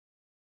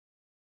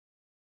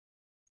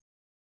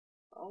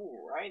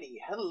Alrighty,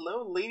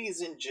 hello ladies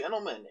and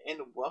gentlemen, and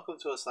welcome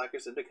to a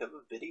Slackers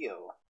Undercover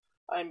video.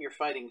 I'm your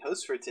fighting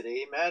host for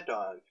today,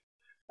 Madog.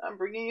 I'm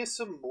bringing you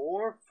some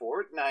more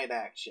Fortnite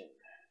action.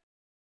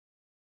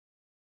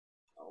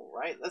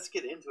 Alright, let's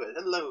get into it.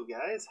 Hello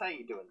guys, how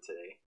you doing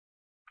today?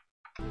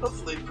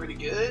 Hopefully pretty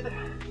good.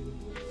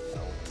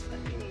 Oh,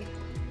 let me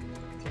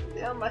turn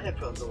down my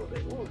headphones a little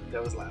bit. Ooh,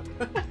 that was loud.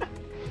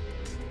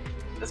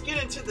 Let's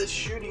get into the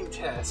shooting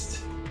test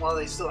while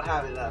they still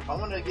have it up. I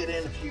want to get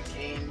in a few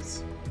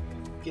games,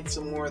 get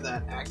some more of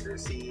that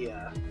accuracy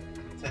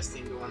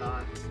testing going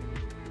on.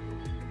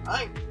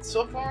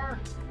 So far,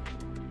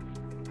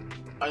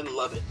 I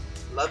love it.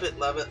 Love it,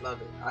 love it,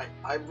 love it.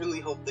 I really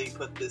hope they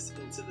put this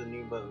into the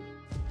new mode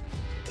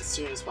as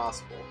soon as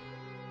possible.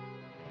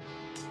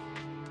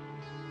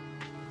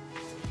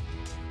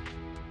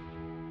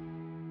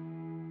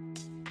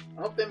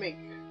 I hope they make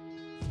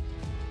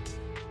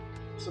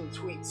some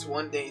tweaks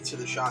one day to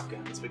the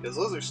shotguns, because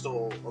those are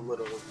still a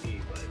little OP,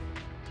 but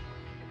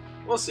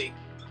we'll see.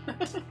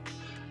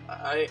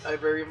 I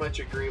very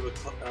much agree with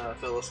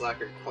fellow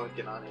Slacker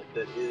clunking on it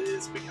that it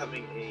is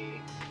becoming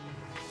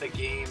a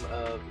game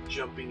of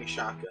jumping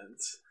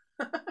shotguns.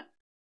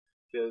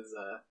 Because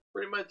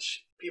pretty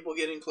much people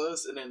getting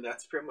close, and then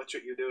that's pretty much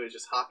what you're doing, is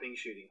just hopping,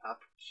 shooting,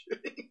 hopping,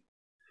 shooting.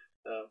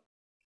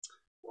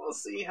 We'll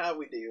see how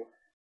we do.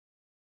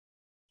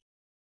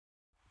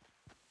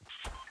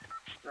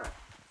 Alright,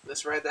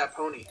 let's ride that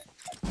pony.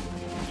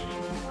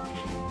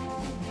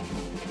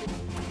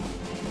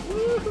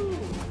 Woohoo!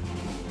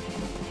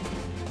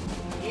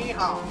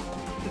 Yeehaw!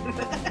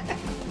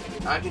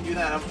 I can do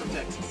that, I'm from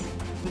Texas.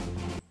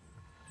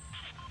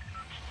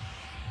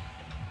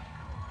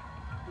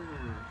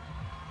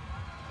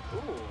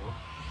 Ooh.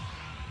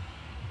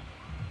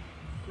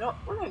 No,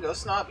 we're gonna go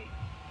snobby.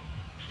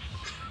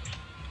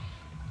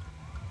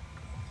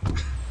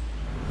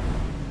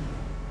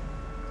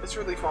 It's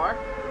really far.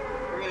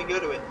 We're gonna go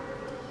to it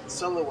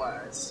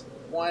solo-wise.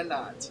 Why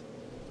not?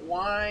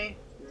 Why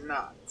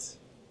not?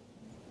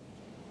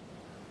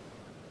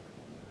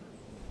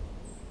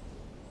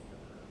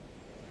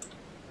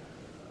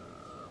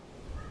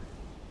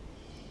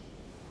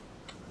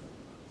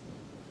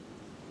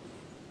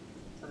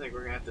 I think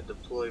we're gonna have to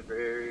deploy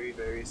very,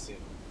 very soon.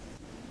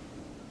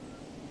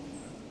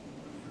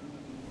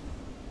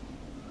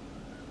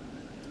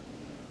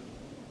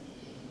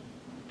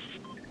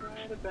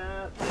 Right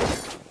about there.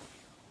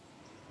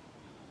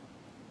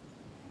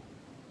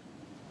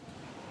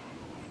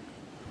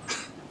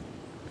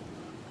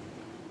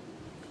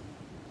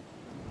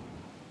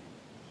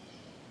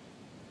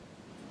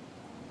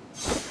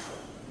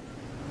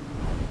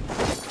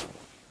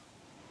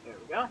 There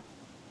we go.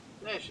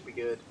 That should be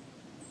good.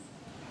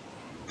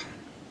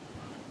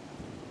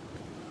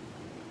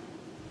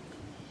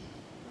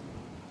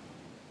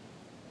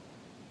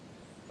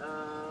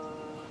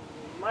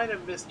 Might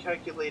have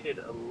miscalculated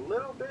a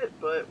little bit,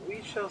 but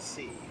we shall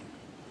see.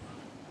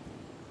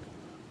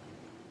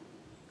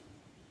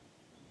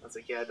 I was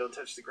like, yeah, don't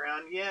touch the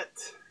ground yet.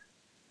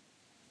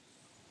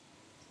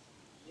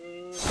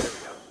 And there we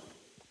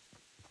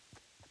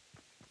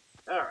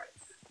go. Alright.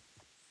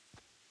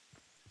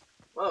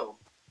 Whoa.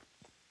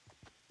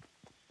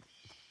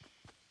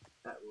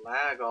 That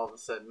lag all of a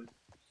sudden.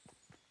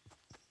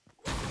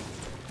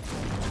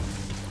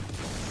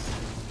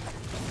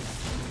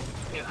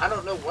 And I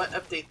don't know what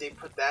update they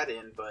put that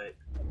in, but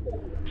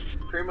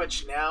pretty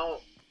much now,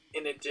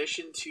 in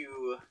addition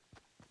to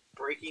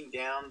breaking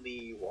down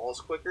the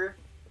walls quicker,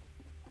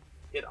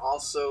 it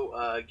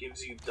also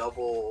gives you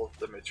double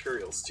the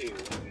materials too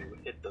when you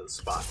hit those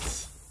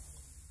spots.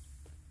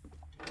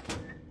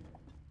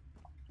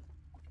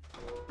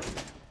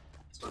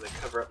 So they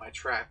cover up my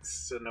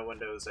tracks so no one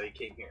knows I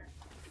came here.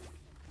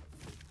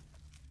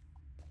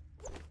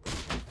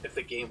 If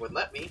the game would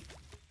let me.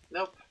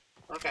 Nope.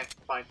 Okay,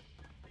 fine.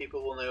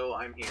 People will know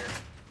I'm here.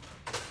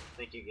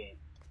 Thank you, game.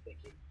 Thank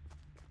you.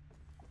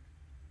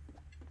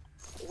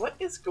 What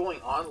is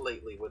going on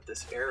lately with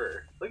this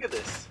error? Look at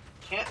this.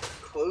 Can't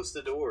close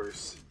the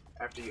doors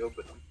after you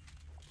open them.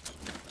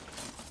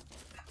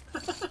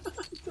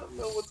 Don't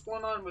know what's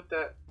going on with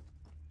that.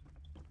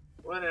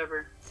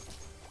 Whatever.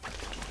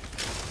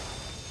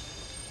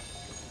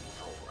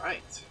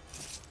 Alright.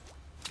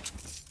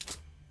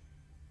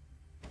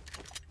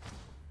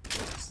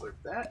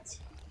 Slurp that.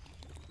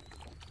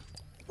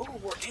 Oh,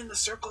 we're in the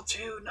circle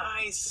too.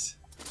 Nice.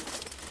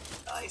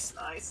 Nice,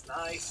 nice,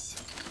 nice.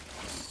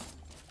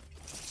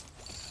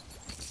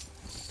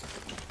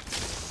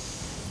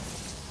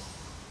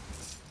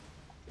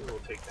 We'll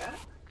take that.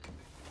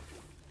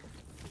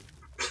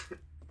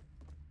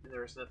 And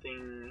there's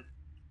nothing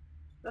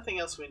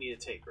else we need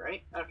to take,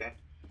 right? Okay.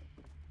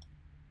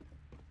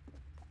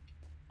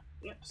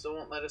 Yep, still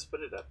won't let us put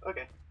it up.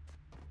 Okay.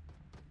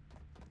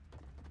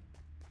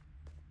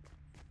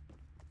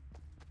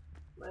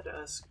 Let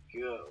us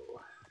go.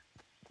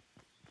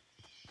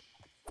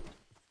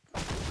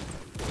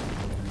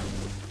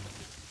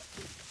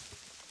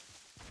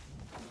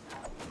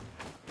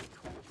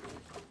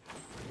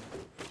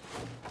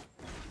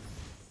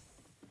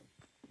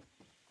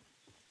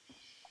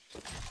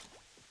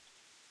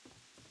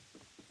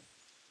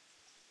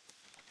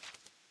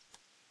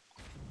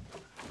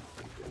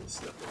 this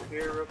stuff over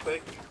here real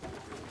quick.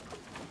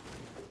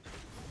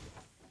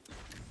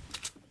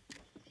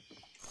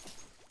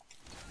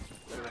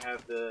 We're gonna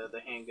have the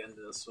handguns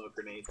and the smoke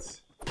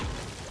grenades.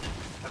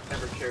 I've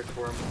never cared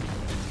for them.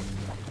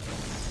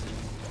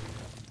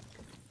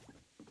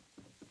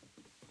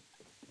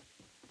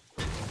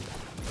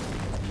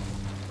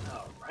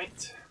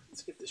 Alright,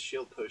 let's get this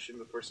shield potion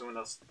before someone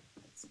else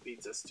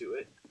beats us to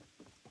it.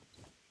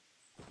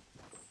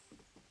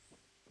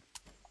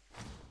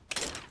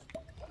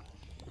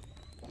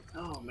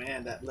 Oh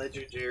man, that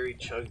legendary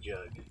Chug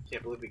Jug.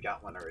 Can't believe we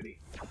got one already.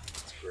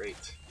 That's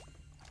great.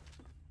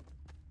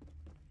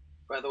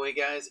 By the way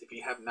guys, if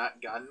you have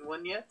not gotten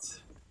one yet,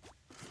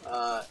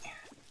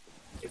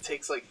 it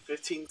takes like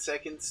 15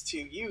 seconds to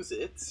use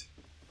it.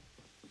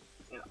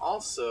 And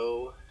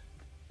also...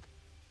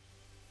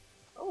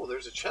 Oh,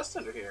 there's a chest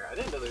under here. I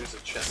didn't know there was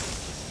a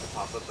chest to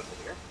pop up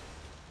under here.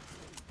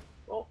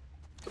 Well,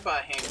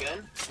 goodbye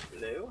handgun.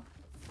 Hello.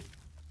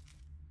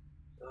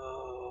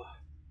 Oh...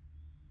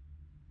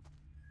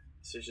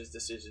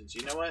 Decisions.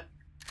 You know what?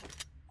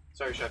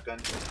 Sorry, shotgun.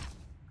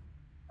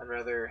 I'd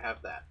rather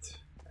have that.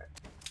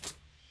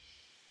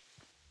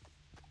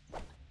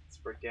 Right. Let's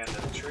break down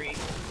another tree.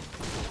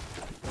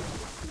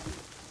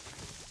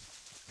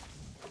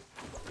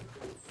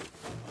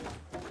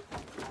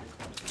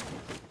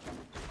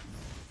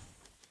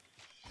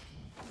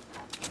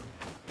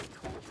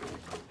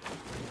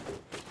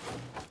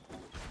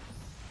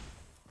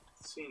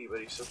 See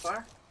anybody so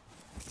far?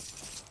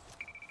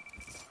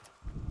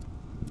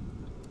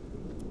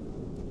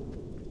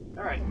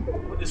 Alright,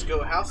 we'll just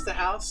go house to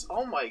house.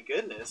 Oh my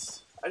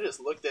goodness. I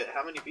just looked at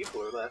how many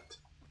people are left.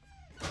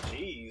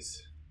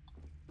 Jeez.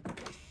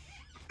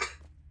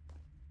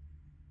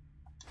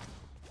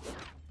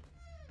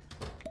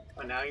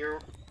 Oh, now you're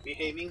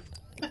behaving?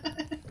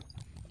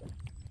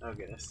 Oh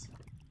goodness.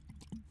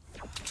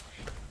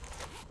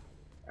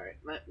 Alright,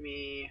 let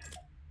me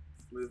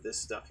move this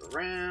stuff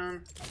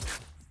around.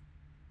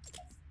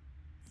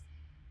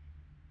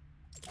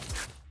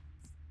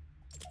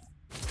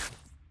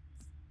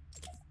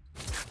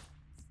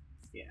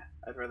 Yeah,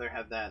 I'd rather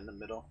have that in the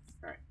middle.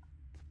 Alright.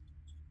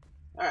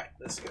 Alright,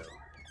 let's go.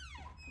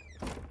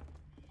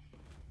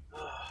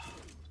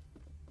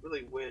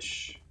 Really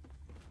wish...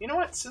 You know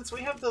what? Since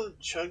we have the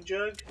Chug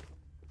Jug...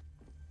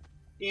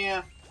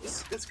 Yeah,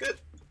 it's good.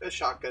 A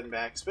shotgun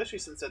back, especially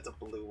since that's a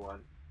blue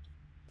one.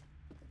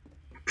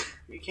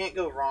 You can't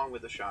go wrong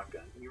with a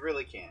shotgun. You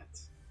really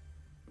can't.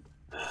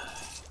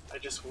 I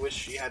just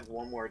wish you had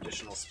one more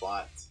additional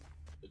spot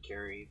to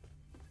carry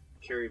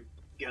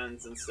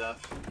guns and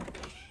stuff.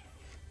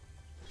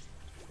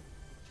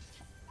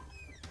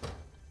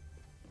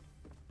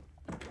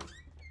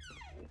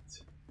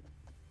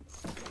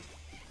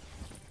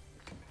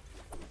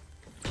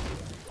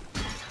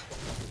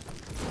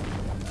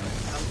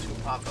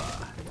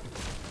 Papa.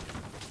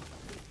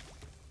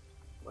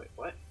 Wait,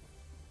 what?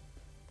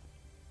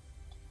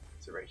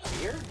 Is it right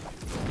here?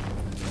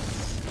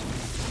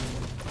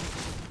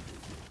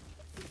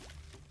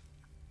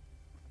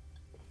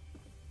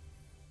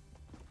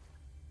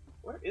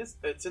 Where is...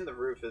 It's in the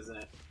roof, isn't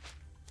it?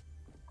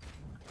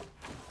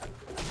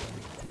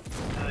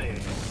 Oh, yeah.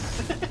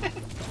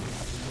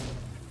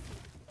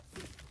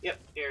 Yep,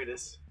 here it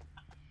is.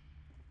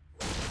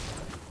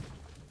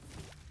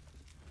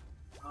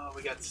 Oh,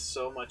 we got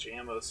so much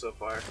ammo so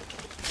far.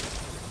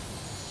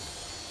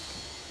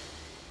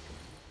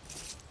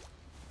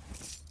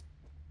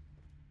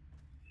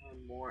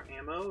 And more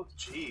ammo?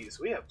 Jeez,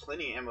 we have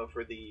plenty of ammo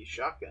for the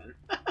shotgun.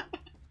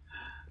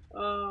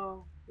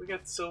 Oh, we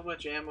got so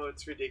much ammo,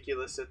 it's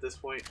ridiculous at this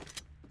point.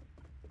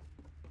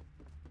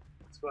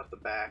 Let's go out the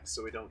back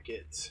so we don't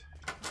get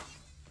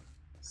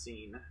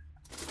seen.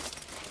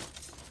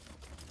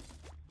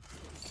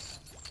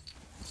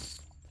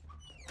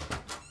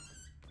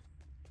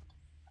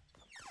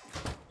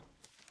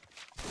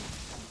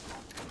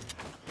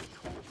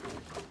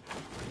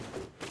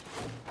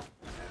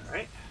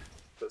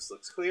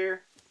 Looks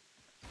clear.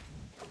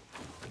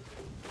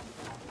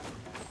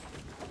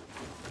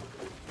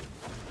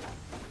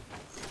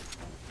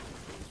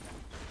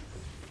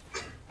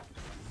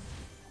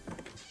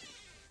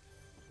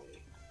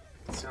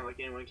 Doesn't sound like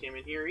anyone came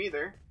in here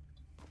either.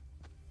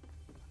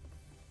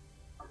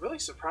 I'm really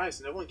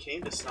surprised no one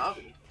came to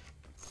Snobby.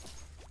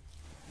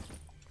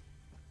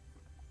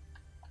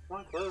 Come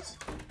on, close.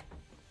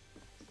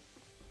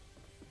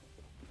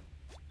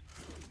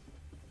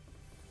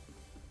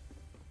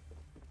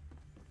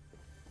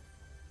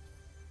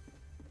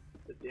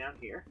 Down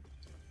here.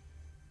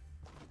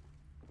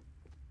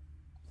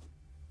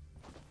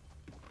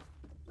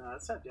 No,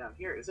 it's not down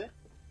here, is it?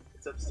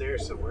 It's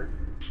upstairs somewhere.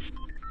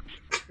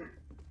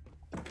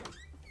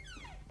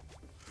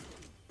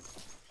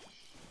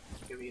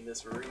 Give me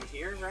this room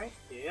here, right?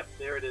 Yep,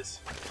 there it is.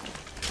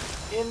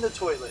 In the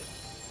toilet.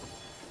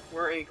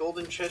 Where a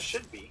golden chest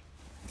should be.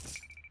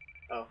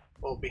 Oh,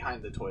 well,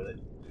 behind the toilet.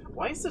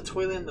 Why is the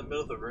toilet in the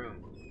middle of the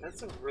room?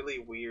 That's a really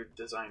weird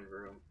design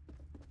room.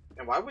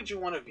 And why would you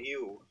want to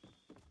view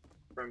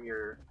from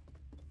your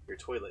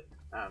toilet?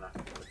 I don't know.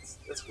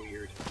 That's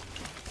weird.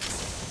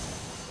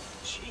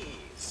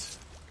 Jeez.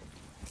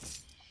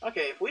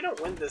 Okay, if we don't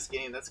win this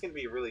game, that's going to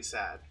be really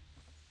sad.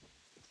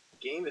 The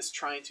game is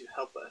trying to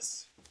help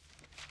us.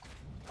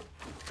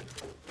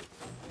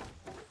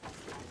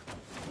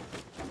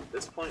 At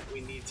this point, we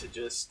need to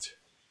just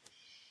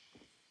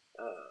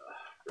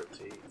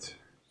rotate.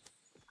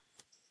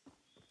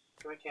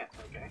 I can't.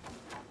 Okay.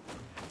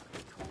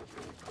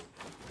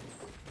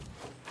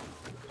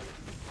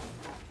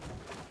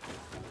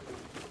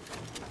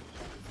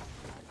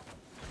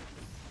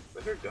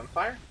 Was there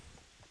gunfire?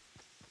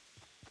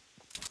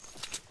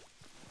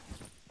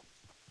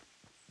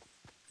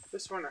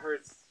 This one I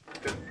heard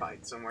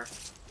gunfight somewhere.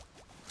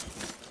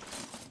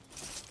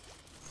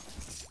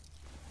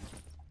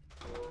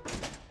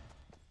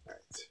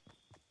 Alright.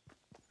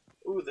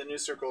 Ooh, the new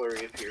circle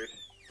already appeared.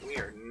 We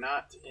are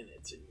not in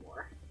it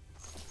anymore.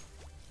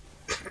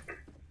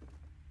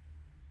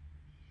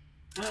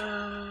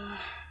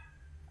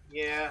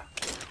 Yeah.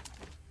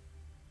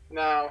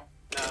 No,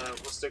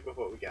 we'll stick with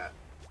what we got.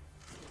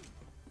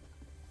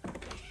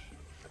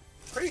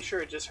 Pretty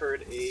sure I just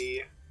heard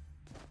a...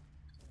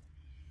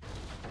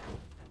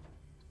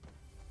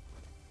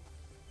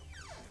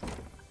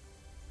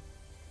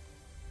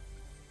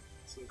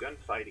 some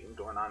gunfighting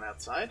going on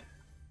outside.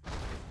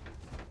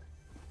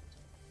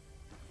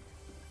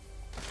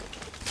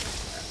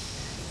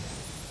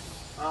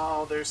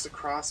 Oh, there's the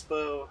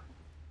crossbow.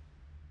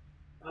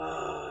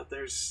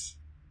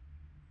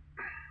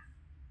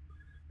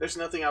 There's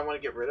nothing I want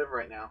to get rid of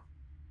right now.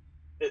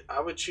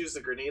 I would choose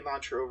the grenade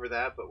launcher over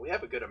that, but we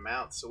have a good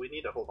amount, so we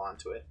need to hold on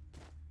to it.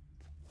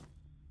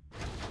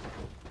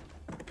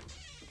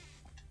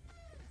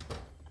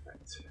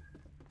 Right.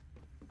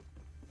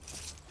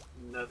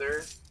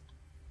 Another...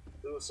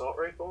 Ooh, assault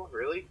rifle?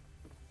 Really?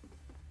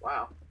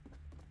 Wow.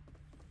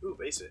 Ooh,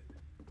 basic.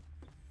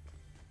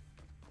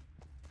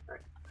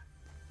 Alright.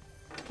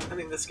 I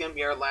think this is going to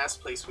be our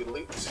last place we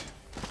loot,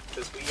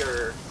 because we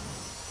are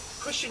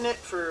pushing it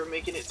for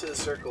making it to the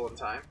circle in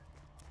time.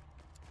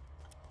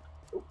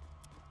 Ooh.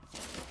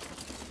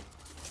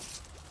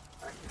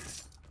 Alright.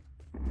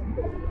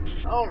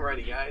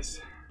 Alrighty,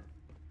 guys.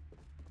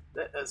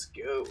 Let us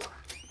go.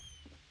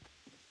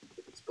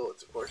 Get these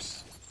bullets, of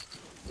course.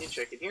 You can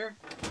check in here.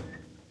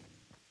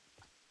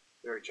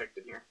 We already checked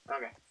in here.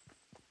 Okay.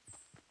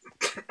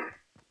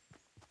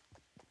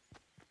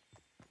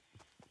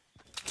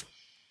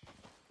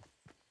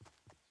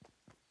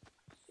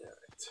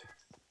 Alright.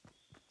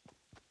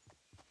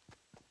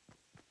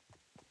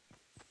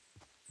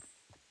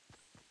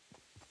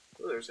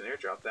 Oh, there's an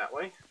airdrop that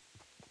way.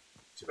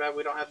 Too bad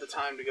we don't have the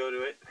time to go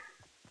to it.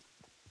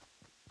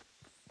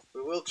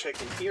 We will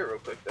check in here real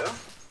quick, though.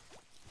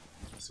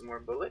 Some more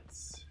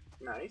bullets.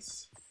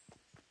 Nice.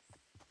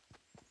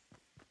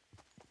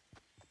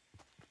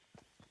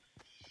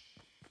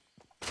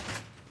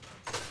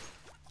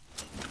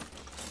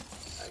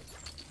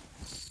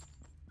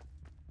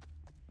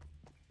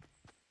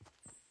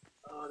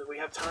 Oh, do we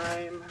have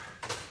time?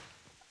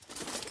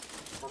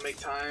 We'll make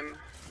time.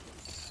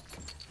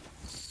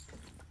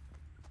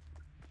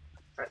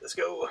 Alright, let's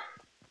go.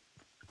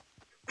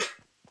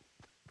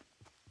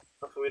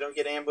 Hopefully we don't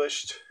get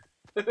ambushed.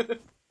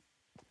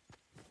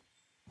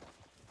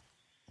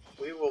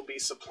 We will be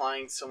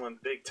supplying someone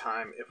big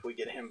time if we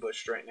get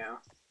ambushed right now.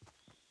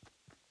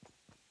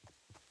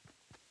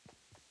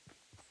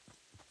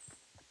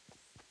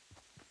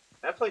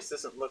 That place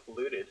doesn't look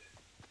looted.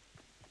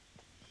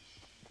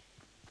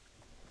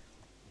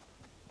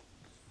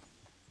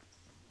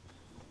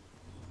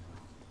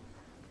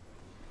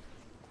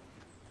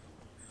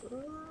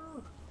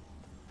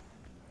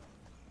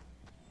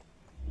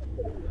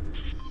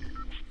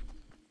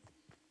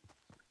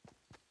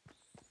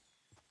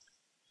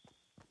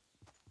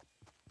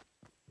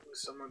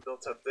 Someone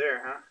built up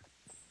there, huh?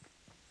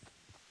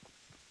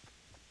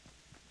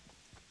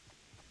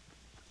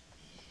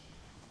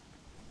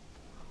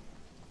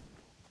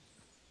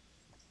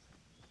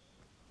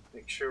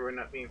 Make sure we're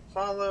not being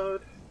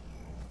followed.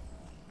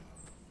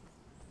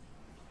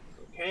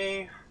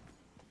 Okay.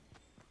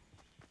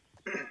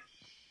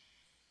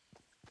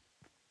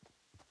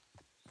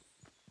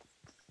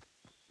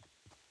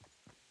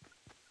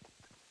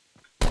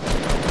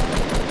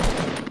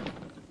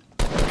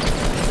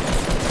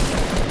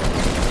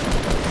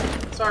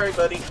 Sorry,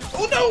 buddy.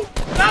 Oh no!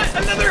 Not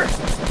another!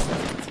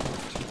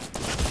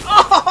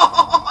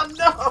 Oh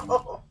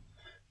no!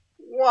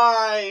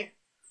 Why?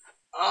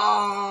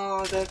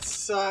 Oh, that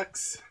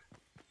sucks.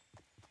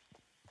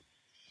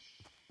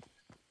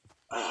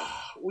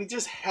 We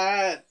just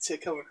had to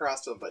come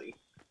across somebody.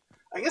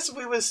 I guess if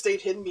we would have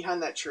stayed hidden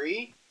behind that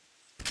tree...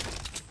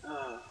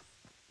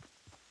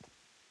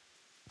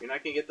 you're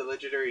not gonna get the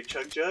legendary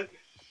Chug Jug?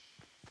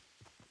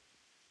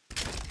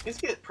 He's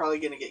probably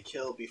gonna get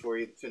killed before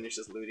he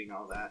finishes looting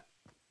all that.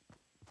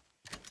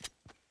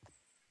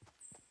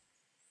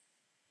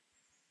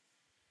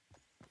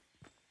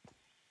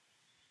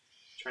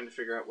 Trying to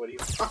figure out what he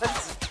wants.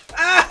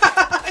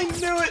 Ah! I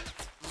knew it!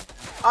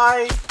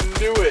 I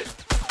knew it!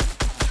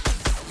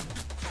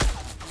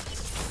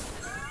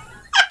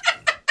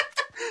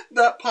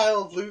 that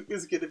pile of loot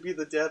is gonna be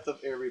the death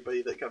of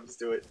everybody that comes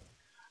to it.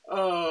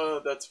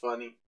 Oh, that's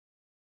funny.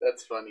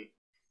 That's funny.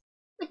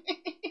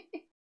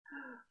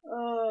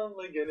 Oh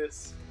my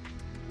goodness.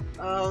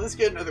 Let's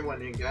get another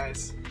one in,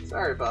 guys.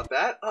 Sorry about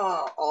that.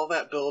 Oh, all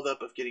that build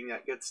up of getting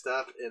that good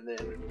stuff, and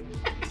then...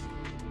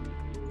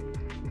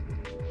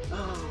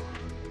 Oh.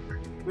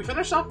 We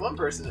finished off one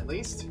person at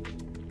least.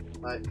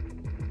 But...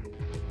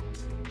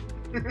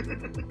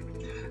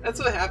 That's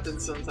what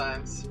happens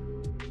sometimes.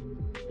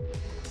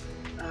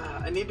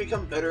 I need to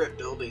become better at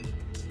building.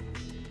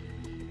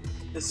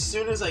 As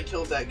soon as I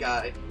killed that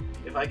guy,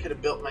 if I could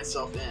have built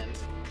myself in,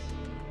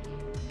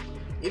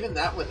 even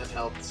that wouldn't have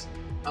helped.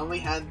 I only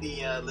had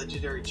the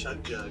legendary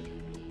Chug Jug.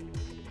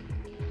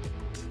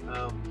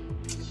 Oh.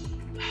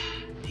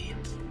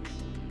 Damn.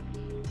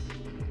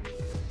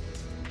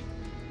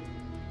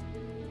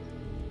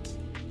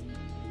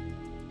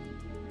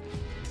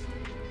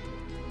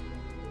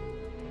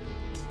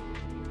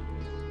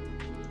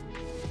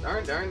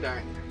 Darn.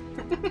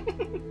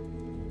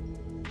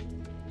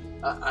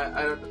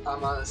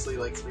 I'm honestly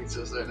like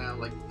speechless right now. I'm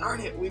like, darn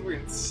it, we were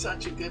in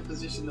such a good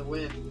position to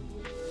win.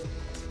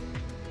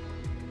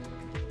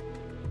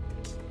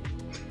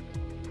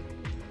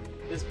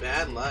 Just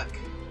bad luck.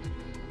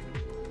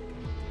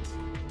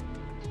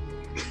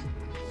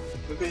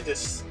 We could have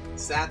just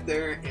sat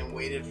there and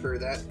waited for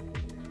that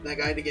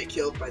guy to get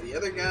killed by the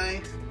other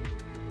guy.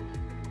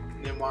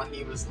 And then while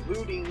he was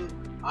looting,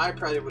 I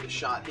probably would have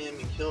shot him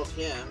and killed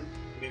him.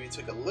 Maybe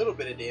took a little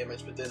bit of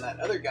damage, but then that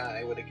other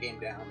guy would have came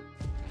down.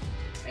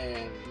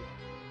 And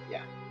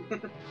yeah.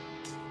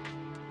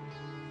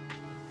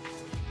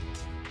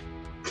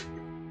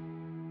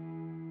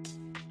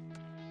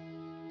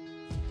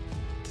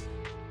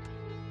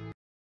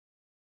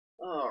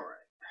 Alright.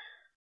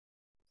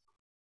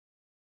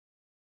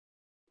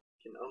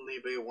 Can only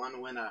be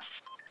one winner.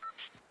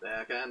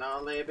 There can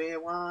only be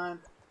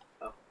one.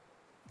 Oh.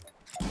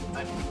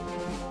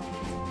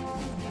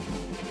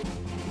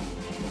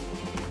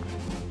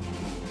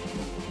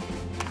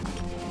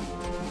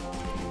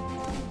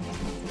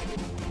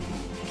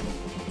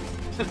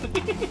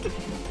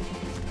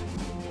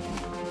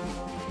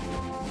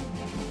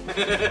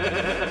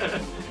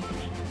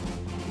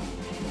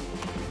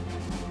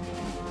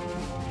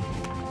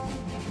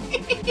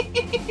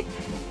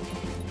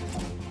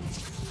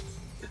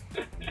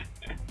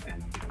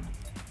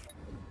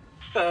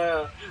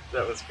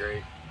 That was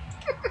great.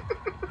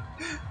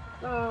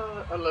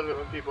 I love it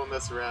when people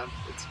mess around.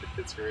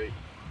 It's great.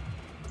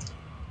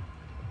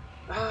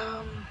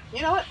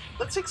 You know what?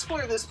 Let's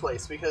explore this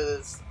place,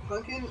 because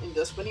Pumpkin and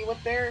Dust Bunny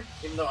went there,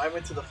 even though I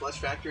went to the Flesh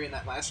Factory in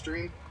that last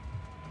stream.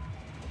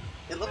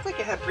 It looked like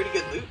it had pretty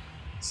good loot,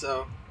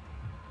 so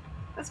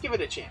let's give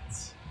it a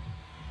chance.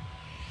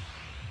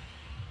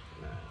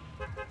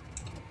 3,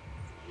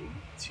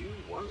 2,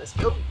 1, let's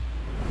go!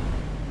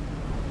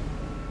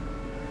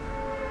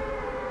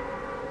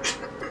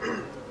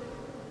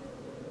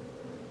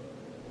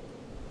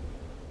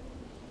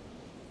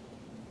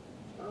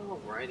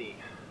 Alrighty.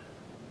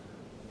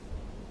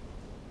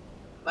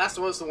 Last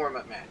one was the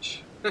warm-up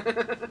match.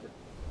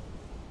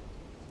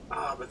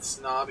 Ah, but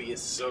Snobby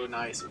is so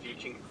nice if you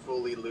can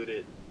fully loot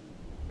it.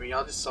 I mean,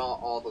 y'all just saw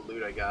all the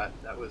loot I got.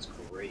 That was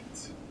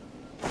great.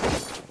 Going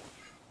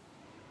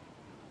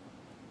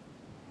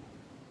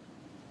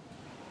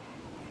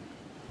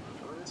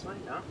this way?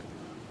 No? Not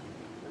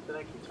that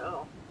I can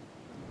tell.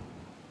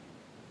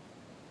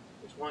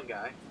 There's one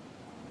guy.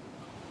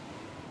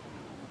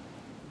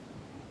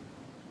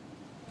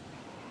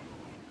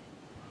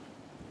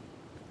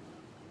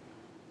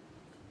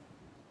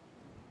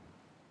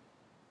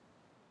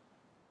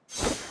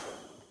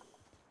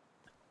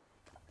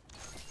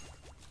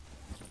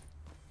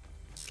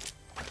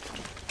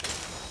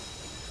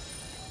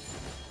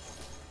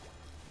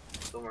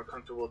 Still more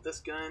comfortable with this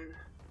gun.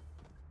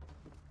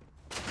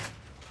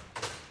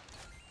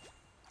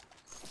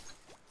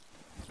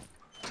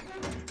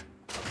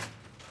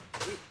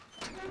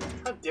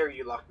 How dare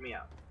you lock me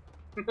out?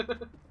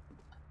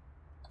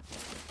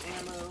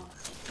 Ammo.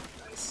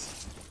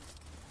 Nice.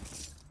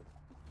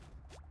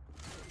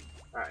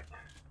 Alright.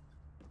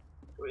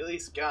 We at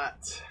least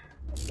got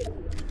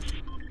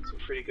some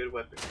pretty good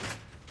weapons.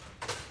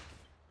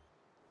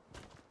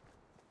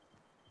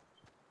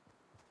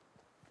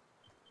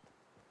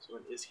 This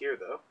one is here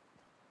though.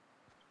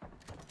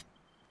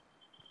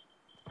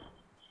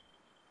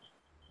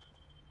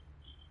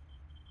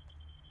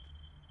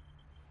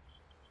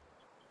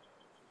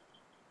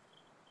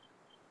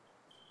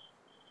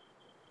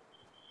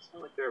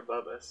 Sound like they're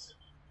above us.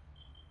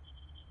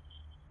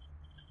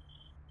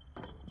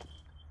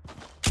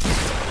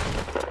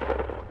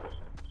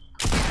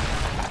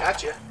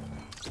 Gotcha.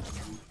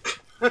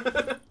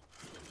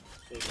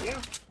 Thank you.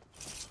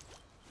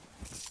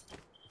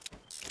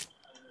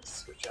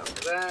 Switch out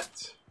for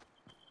that.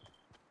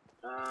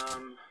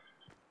 And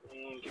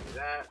give me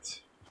that.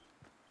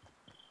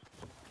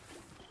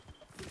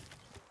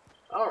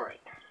 Alright.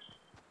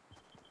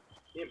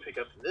 Didn't pick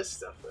up this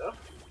stuff though.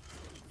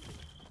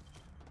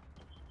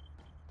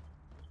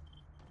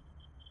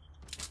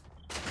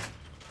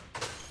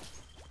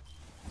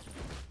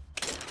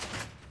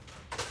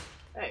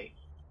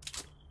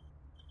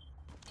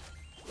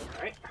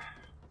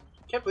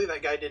 Can't believe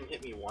that guy didn't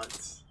hit me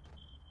once.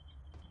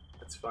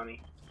 That's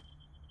funny.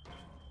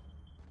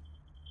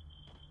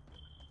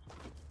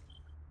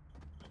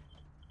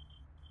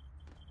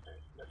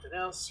 Alright, nothing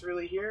else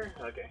really here?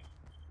 Okay.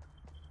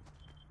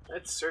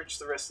 Let's search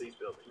the rest of these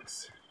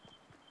buildings.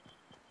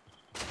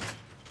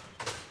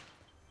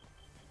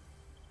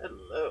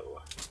 Hello.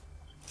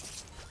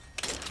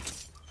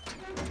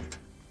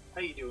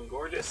 How you doing,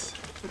 gorgeous?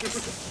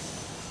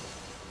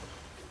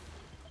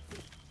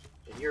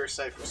 And you're a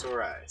sight for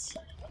sore eyes.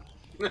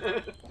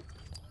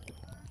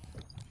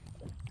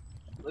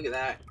 Look at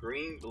that.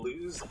 Green,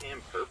 blues,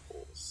 and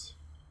purples.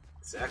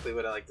 Exactly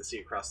what I like to see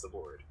across the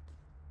board.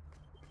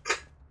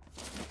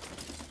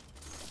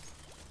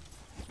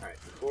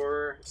 Alright,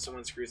 before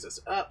someone screws us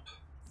up.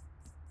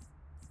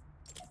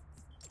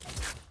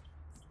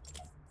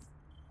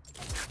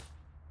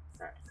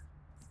 Alright.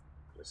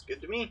 Looks good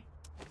to me.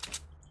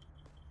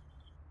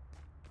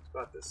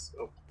 Spot this.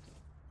 Oh.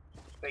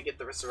 Gotta get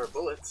the rest of our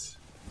bullets.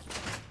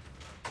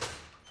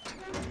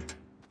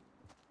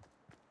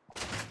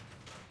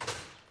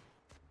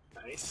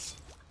 Nice.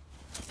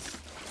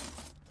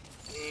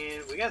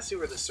 And we gotta see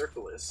where the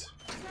circle is.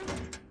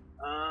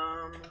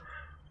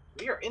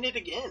 We are in it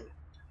again.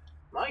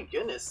 My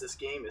goodness, this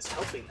game is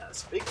helping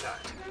us big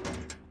time.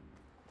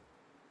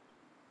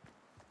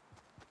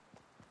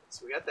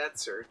 So we got that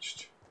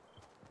searched.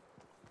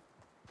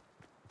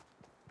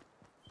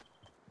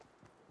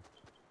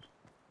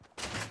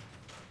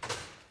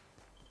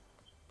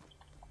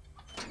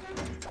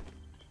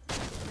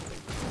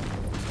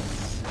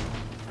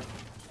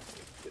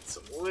 Get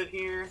some wood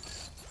here.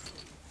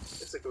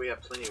 Looks like we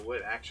have plenty of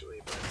wood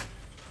actually, but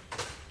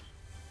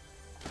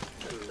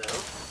hello.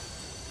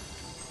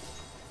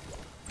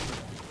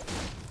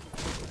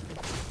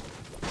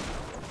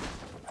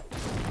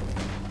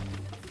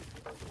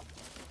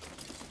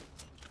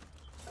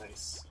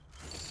 Nice.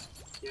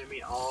 Give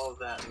me all of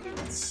that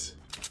loot.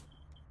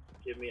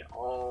 Give me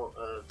all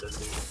of the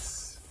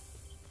loot.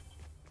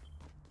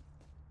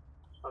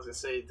 I was gonna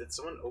say, did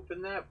someone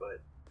open that? But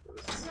it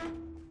was...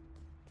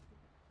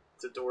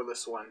 it's a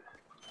doorless one.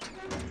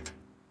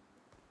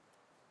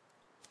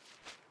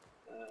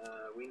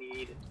 We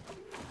need...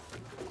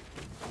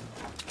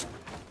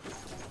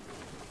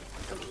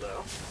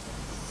 hello.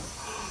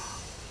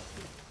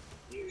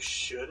 You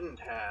shouldn't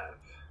have.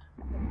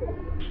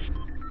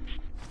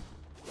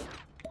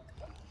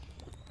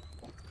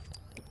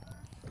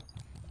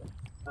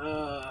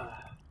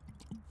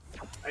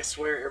 I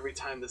swear every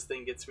time this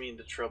thing gets me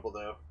into trouble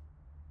though.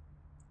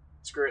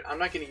 Screw it, I'm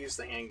not gonna use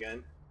the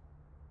handgun.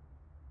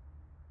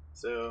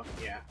 So,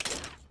 yeah.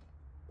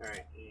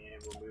 Alright,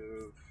 and we'll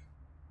move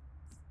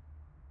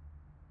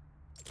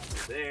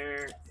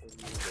there, and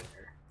you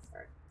there.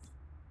 Alright.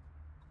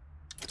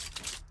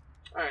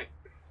 Alright.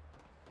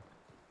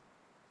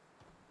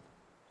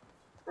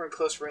 We're in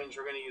close range,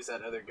 we're gonna use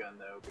that other gun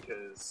though,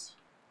 because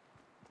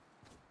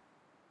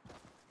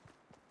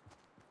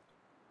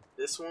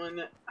this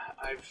one,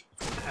 I've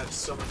had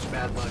so much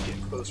bad luck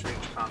in close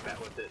range combat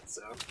with it,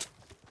 so.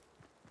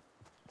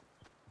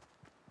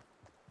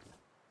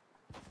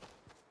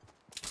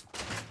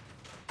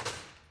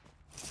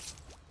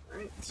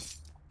 Alright.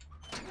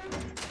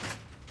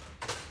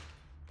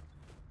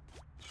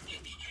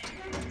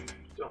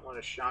 Don't want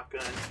a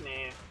shotgun.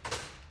 Nah.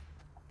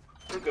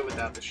 We're good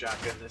without the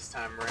shotgun this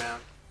time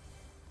around.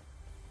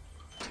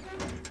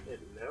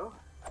 Hello.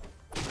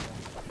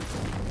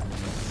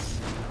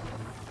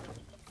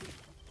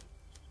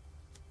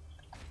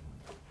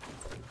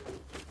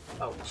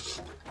 Oh.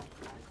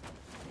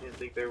 Didn't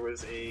think there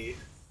was a...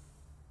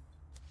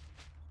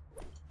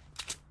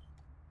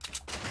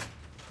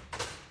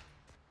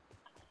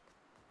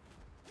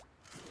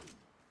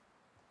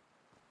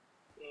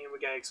 and we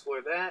gotta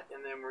explore that,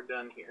 and then we're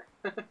done here.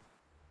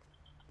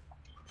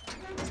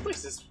 This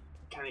place is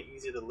kind of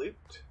easy to loot.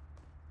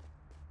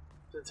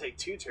 Doesn't take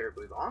too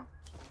terribly long.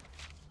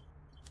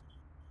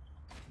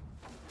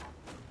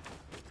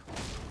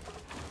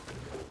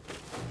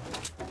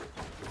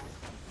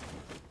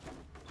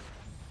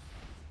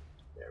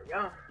 There we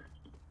go.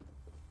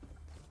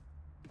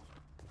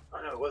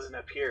 Oh no, it wasn't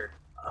up here.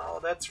 Oh,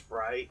 that's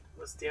right. It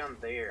was down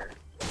there.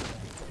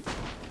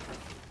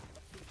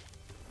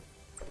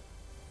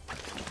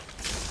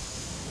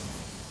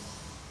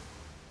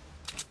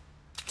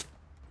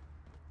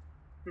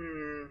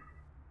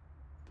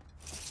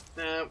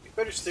 We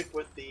better stick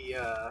with the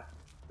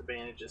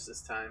bandages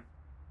this time.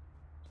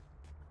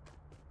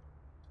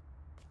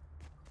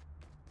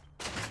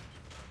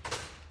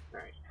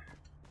 Alright.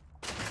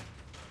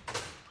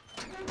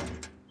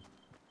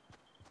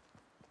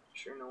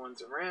 Sure no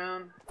one's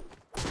around.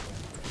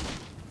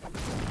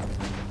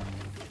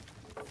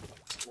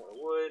 Some more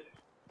wood.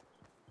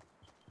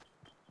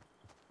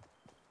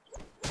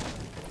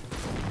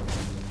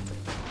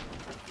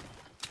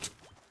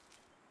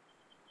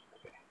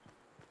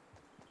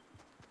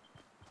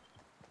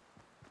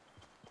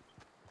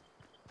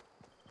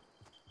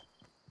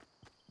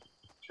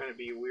 Trying to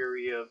be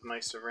weary of my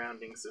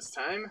surroundings this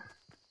time.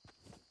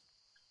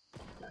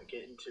 Not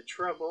get into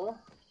trouble.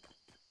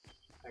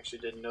 Actually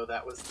didn't know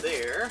that was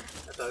there.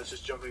 I thought I was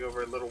just jumping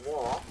over a little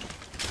wall.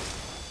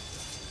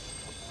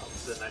 All of a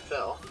sudden I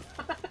fell.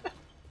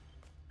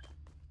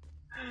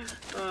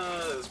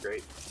 That was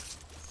great.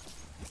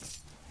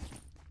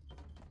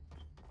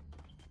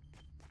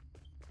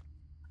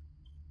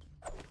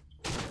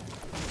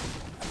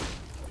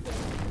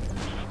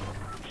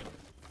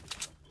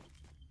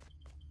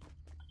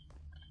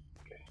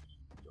 Okay,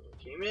 someone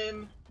came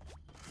in.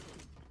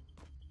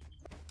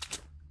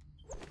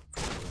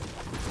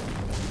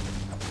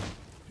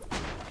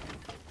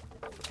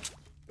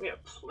 We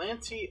have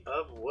plenty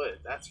of wood,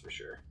 that's for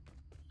sure.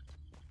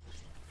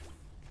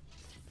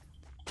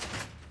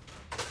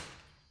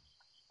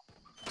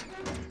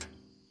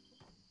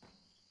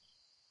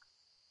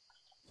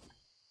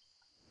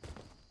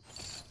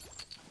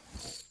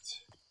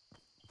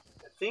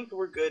 I think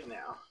we're good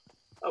now.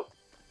 Oh,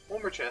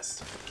 one more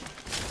chest.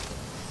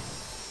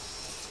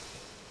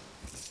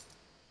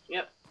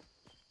 Yep.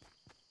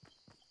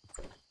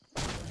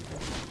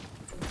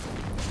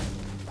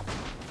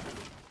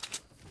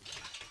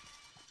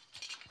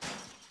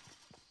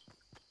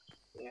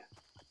 Yeah.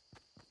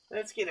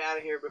 Let's get out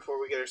of here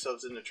before we get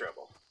ourselves into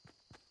trouble.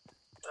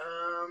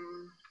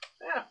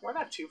 Yeah, we're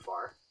not too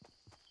far.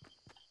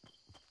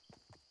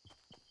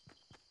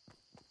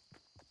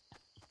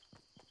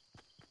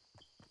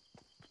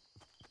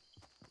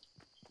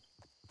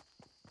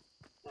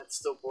 That's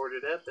still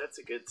boarded up, that's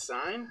a good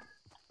sign.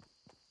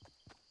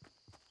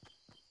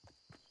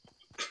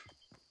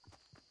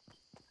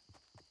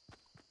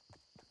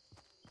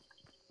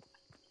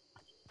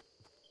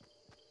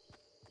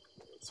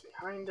 What's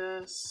behind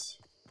us?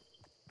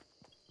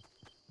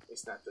 At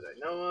least not that I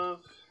know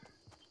of.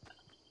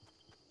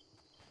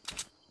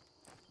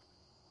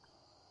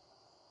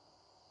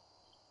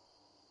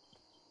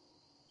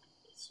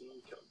 Let's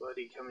see,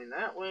 buddy coming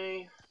that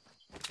way.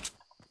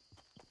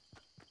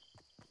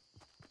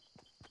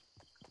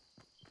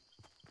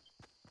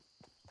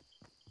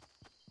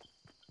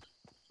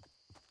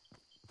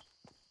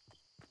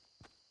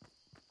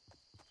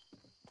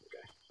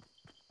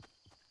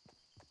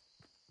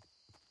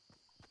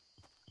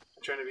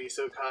 I'm trying to be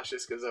so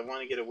cautious because I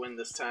want to get a win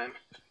this time.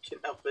 I can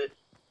help it.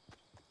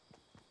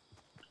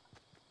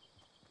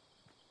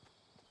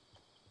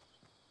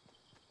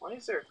 Why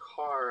is there a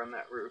car on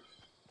that roof?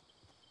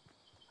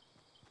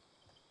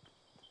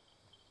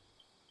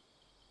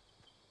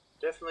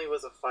 Definitely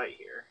was a fight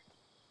here.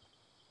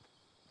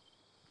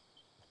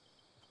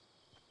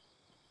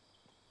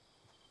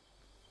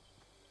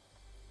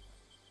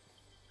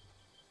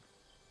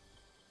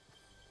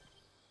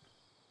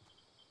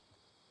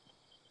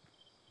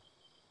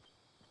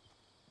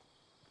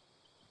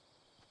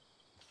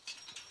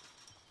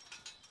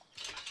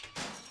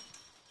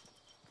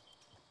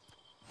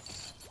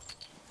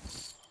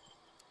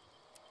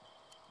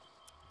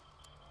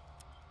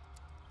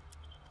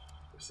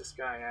 Where's this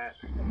guy at?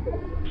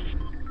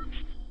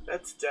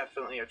 That's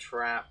definitely a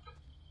trap.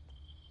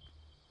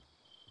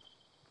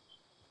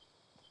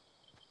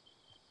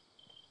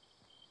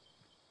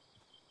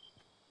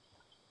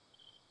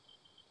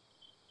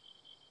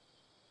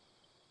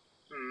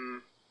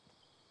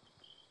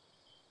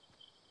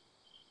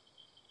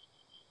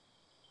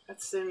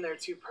 That's in there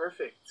too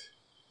perfect.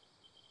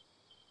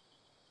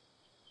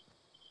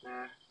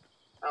 Nah,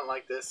 I don't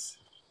like this.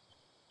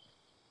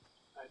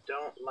 I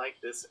don't like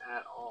this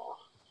at all.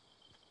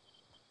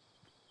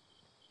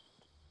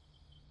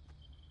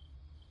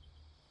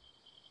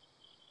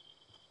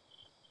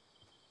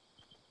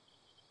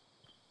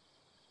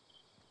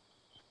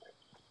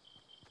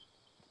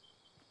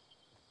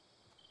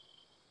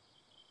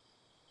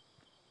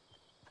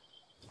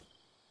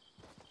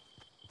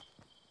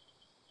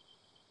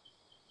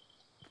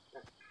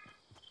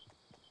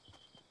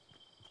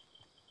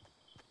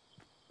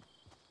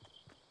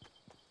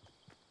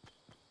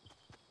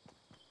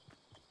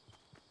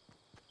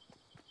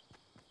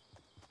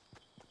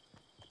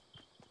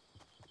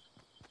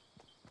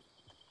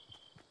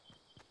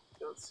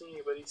 Don't see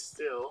anybody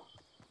still.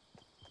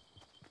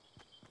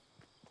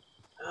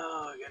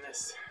 Oh,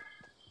 goodness.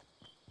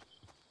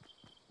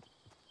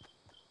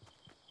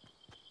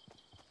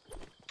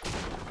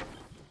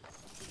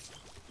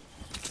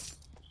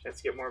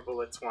 Let's get more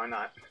bullets, why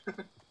not?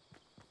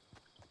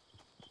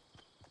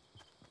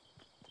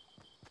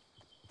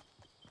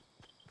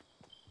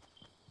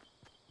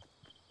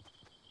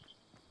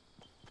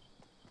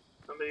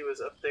 Somebody was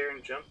up there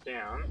and jumped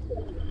down.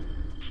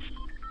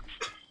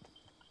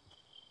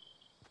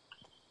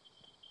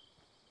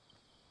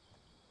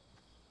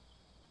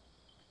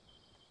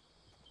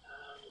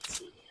 Let's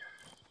see.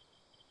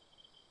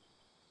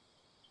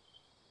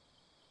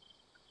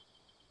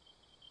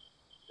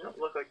 They don't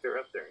look like they're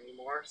up there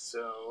anymore,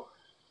 so...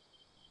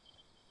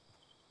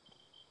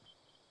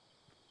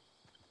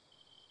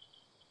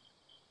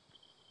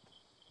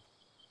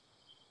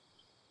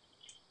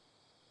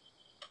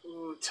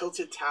 Ooh,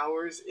 Tilted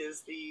Towers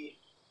is the...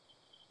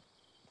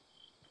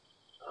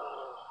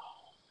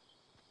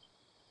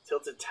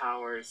 Tilted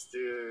Towers,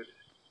 dude.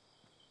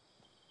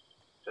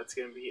 That's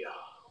gonna be a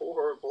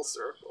horrible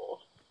circle.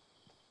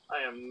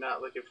 I am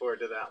not looking forward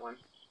to that one.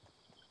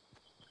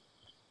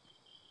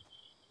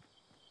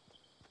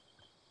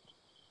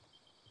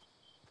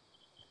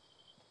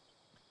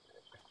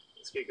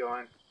 Let's get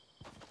going.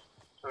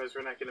 Otherwise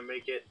we're not going to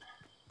make it.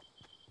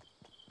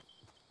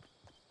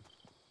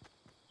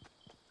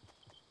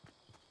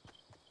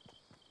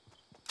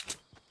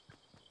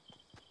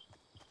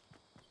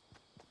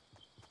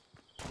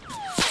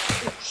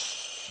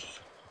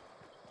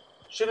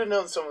 Should have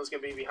known someone was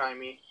going to be behind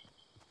me.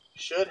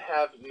 Should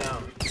have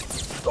known.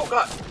 Oh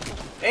god!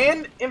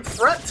 And in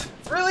front?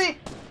 Really?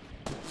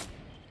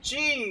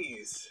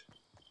 Jeez.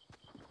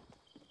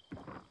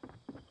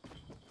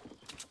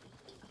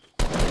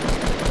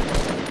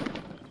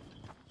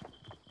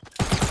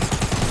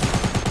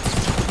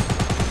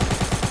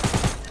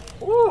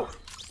 Woo!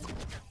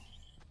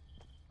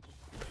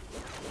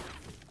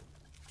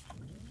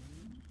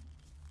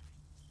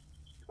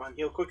 Come on,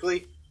 heal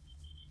quickly.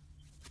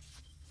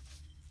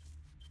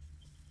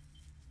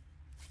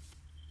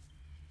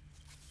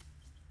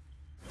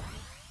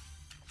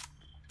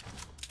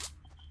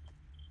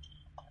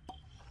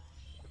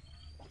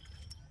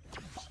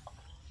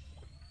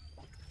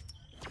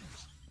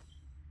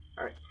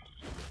 Alright.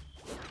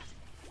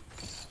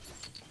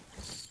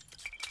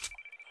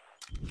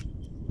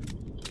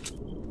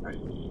 Alright.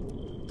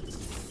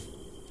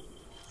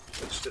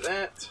 Switch to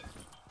that.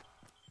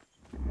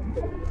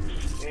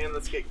 And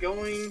let's get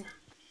going.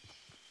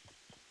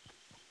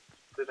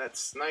 So that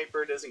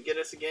sniper doesn't get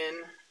us again.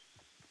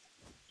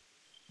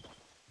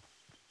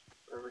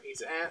 Wherever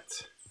he's at.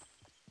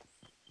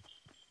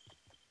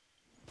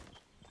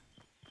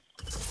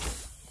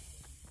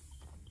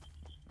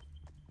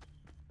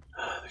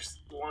 There's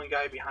one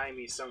guy behind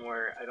me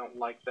somewhere. I don't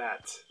like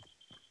that.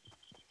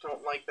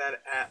 Don't like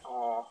that at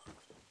all.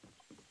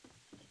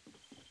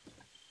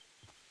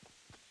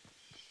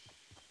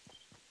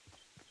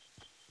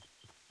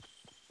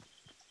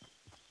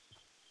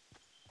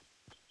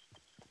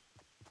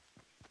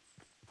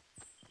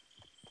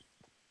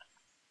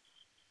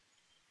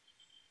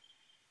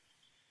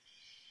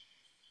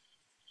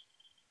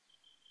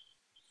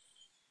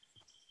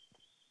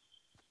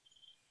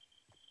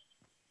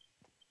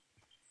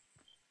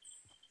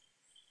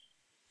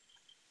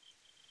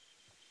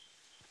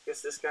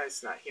 Guess this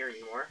guy's not here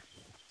anymore.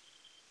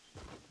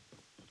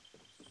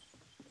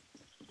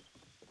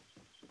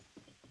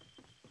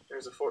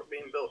 There's a fort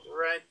being built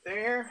right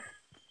there.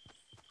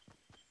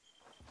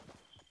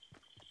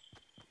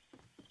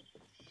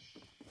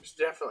 There's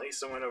definitely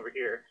someone over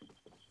here.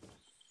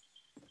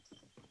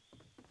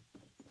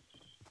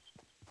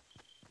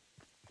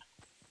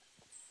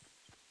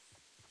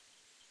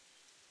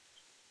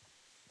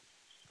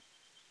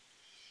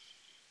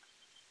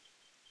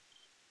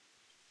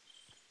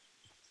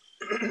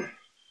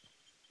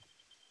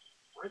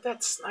 Where'd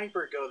that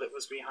sniper go that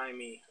was behind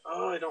me?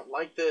 Oh, I don't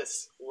like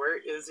this. Where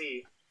is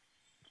he?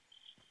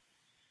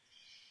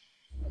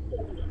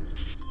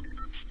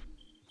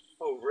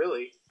 Oh,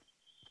 really?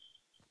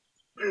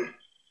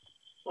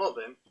 Well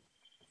then.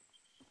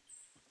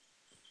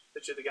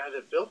 Bet you the guy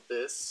that built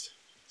this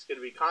is going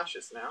to be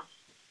cautious now.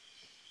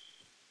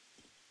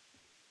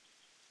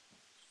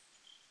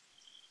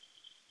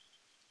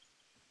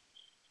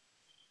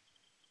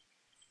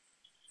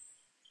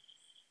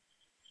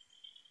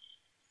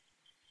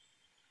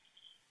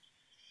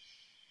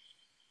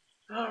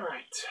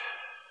 Alright.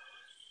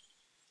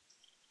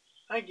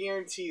 I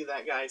guarantee you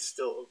that guy's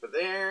still over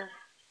there.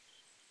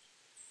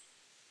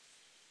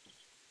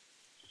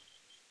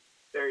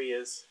 There he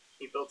is.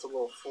 He built a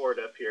little fort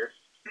up here.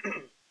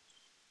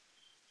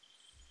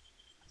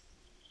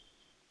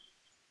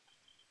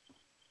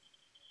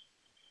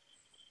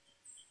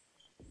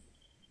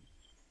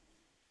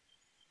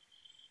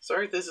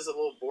 Sorry if this is a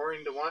little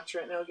boring to watch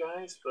right now,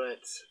 guys,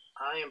 but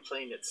I am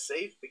playing it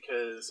safe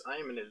because I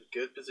am in a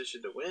good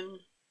position to win.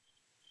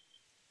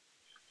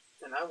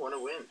 And I want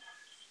to win.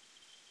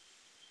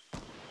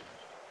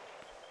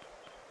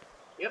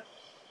 Yep.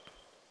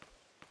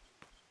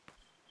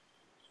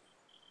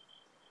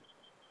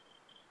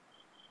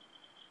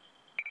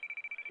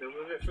 No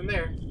movement from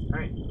there.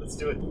 Alright, let's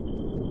do it.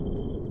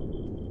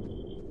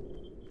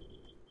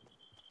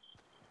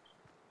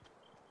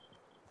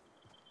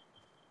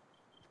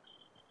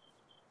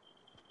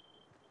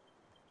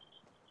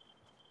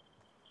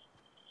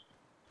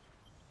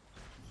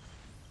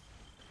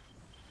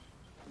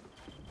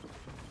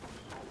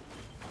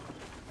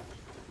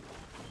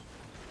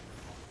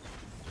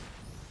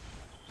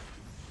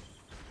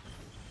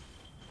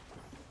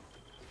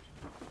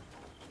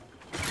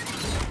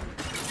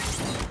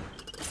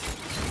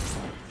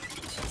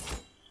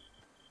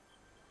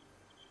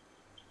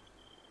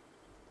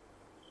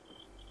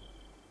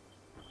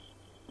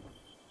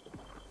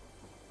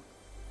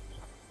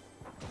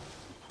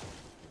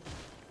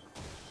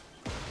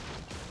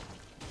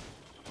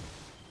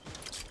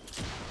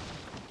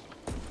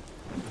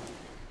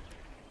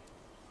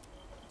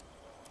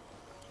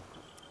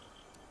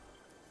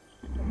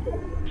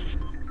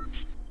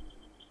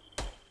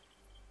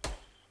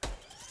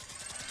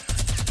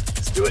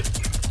 Do it.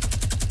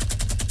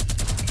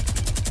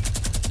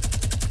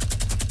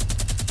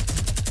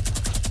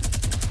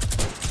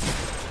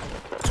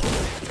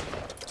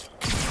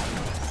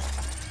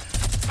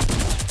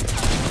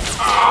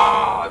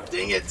 Ah,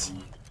 dang it.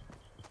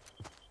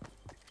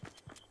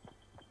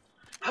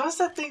 How's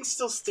that thing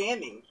still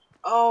standing?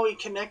 Oh, he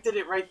connected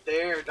it right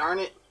there. Darn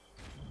it.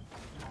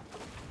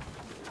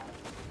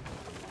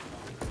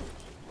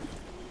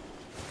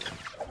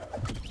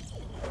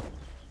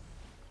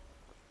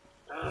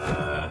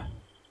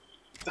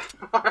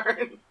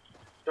 Darn.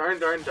 Darn,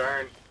 darn,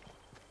 darn.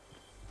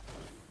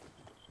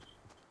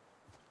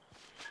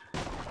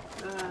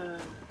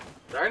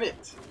 Darn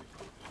it.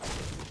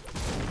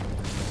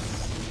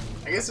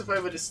 I guess if I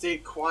would have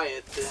stayed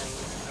quiet, then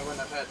I wouldn't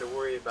have had to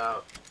worry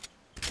about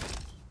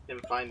him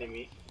finding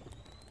me.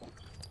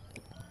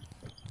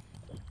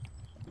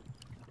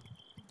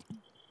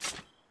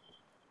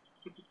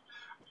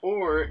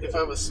 Or, if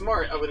I was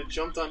smart, I would have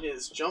jumped on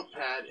his jump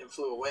pad and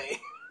flew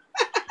away.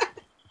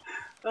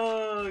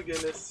 Oh,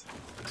 goodness.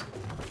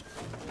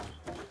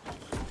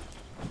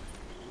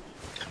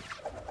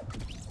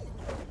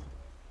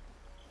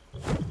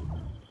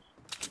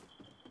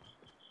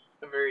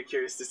 I'm very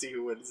curious to see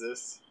who wins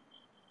this.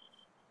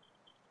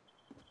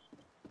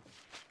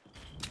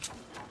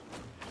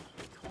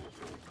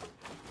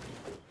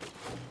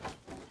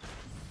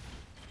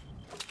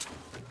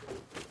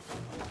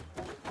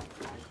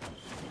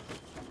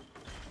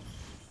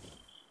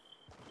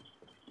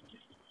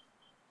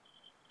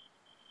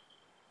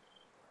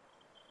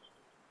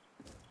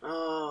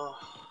 Oh,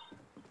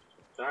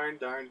 darn,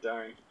 darn,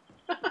 darn.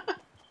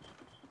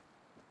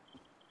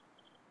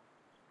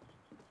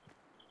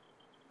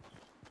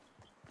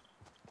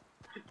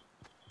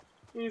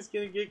 He's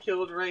gonna get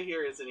killed right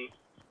here, isn't he?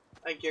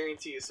 I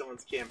guarantee you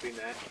someone's camping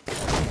that.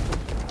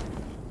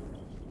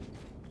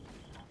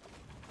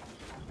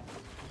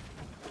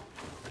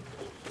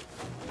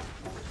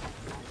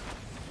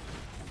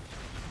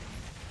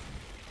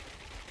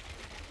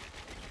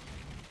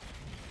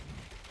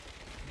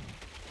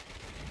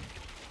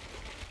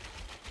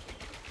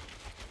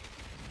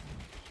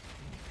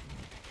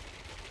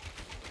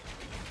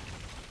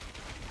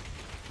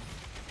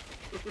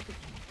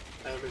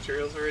 I have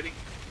materials already.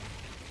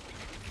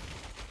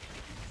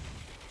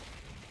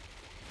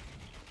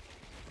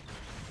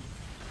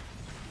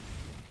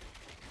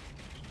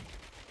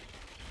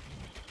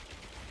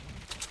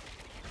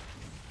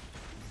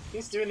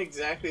 He's doing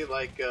exactly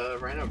like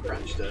Rhino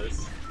Crunch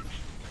does.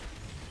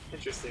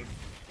 Interesting.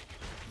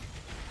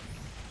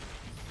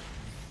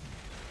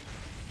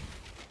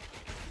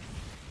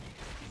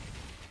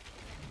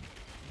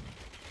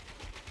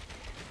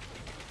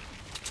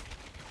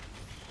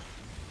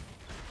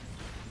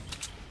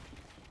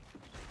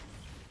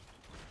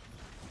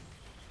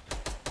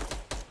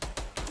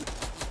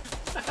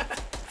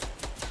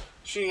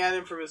 Shooting at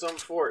him from his own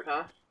fort,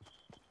 huh?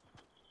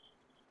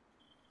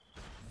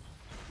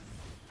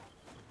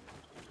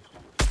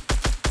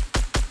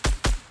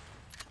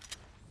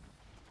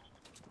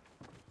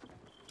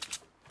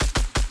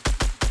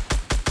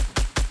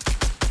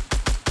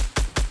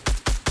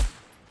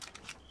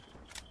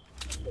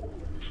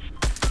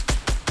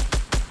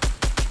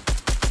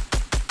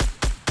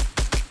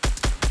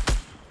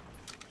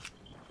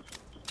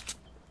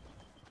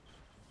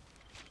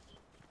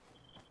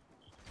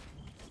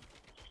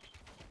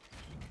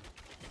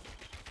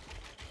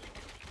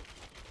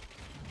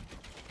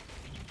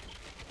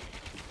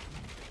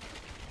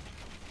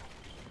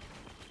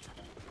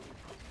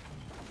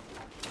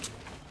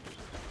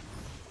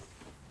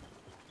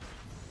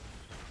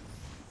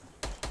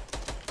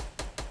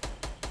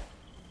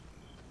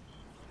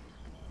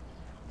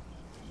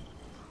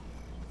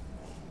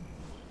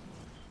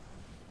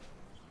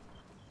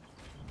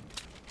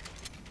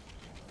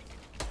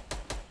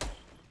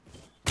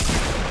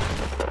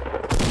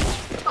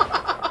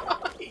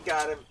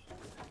 Got him.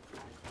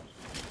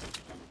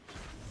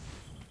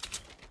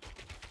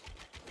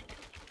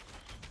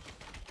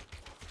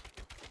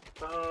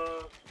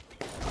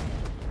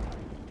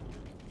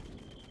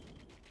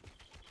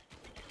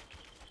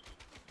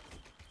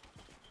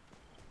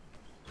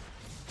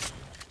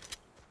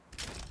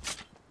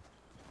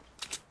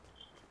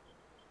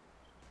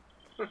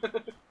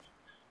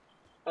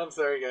 I'm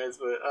sorry guys,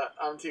 but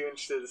I'm too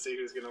interested to see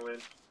who's gonna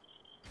win.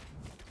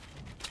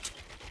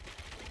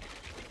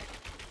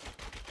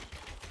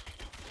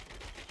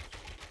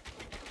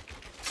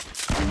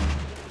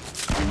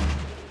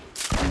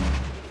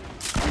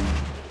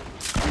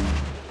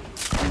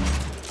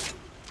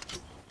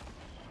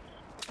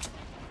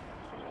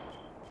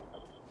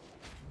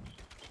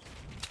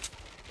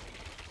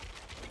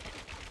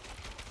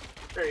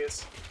 There he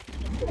is.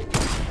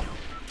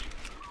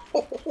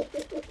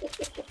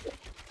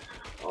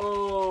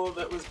 Oh,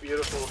 that was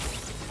beautiful.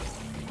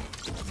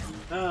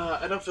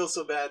 I don't feel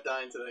so bad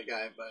dying to that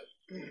guy, but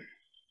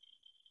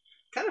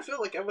kind of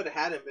feel like I would have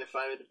had him if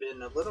I had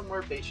been a little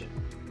more patient.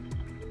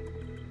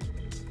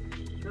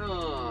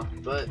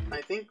 But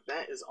I think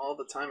that is all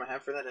the time I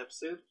have for that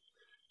episode.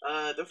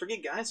 Don't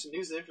forget, guys, for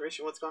news and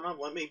information, what's going on,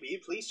 what may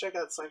be, please check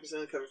out Slackers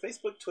Undercover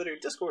Facebook, Twitter,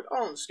 Discord,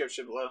 all in the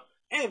description below.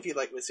 And if you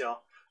like this,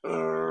 y'all,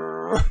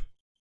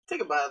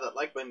 take a bite of that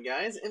like button,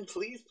 guys, and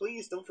please,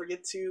 please don't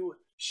forget to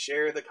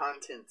share the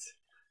content.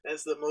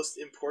 That's the most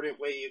important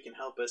way you can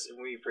help us, and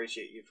we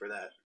appreciate you for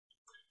that.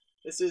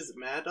 This is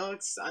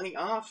Madog signing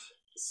off.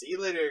 See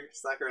you later,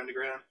 Slacker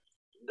Underground.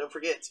 And don't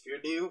forget, if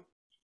you're new,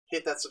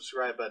 hit that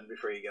subscribe button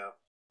before you go.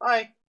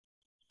 Bye!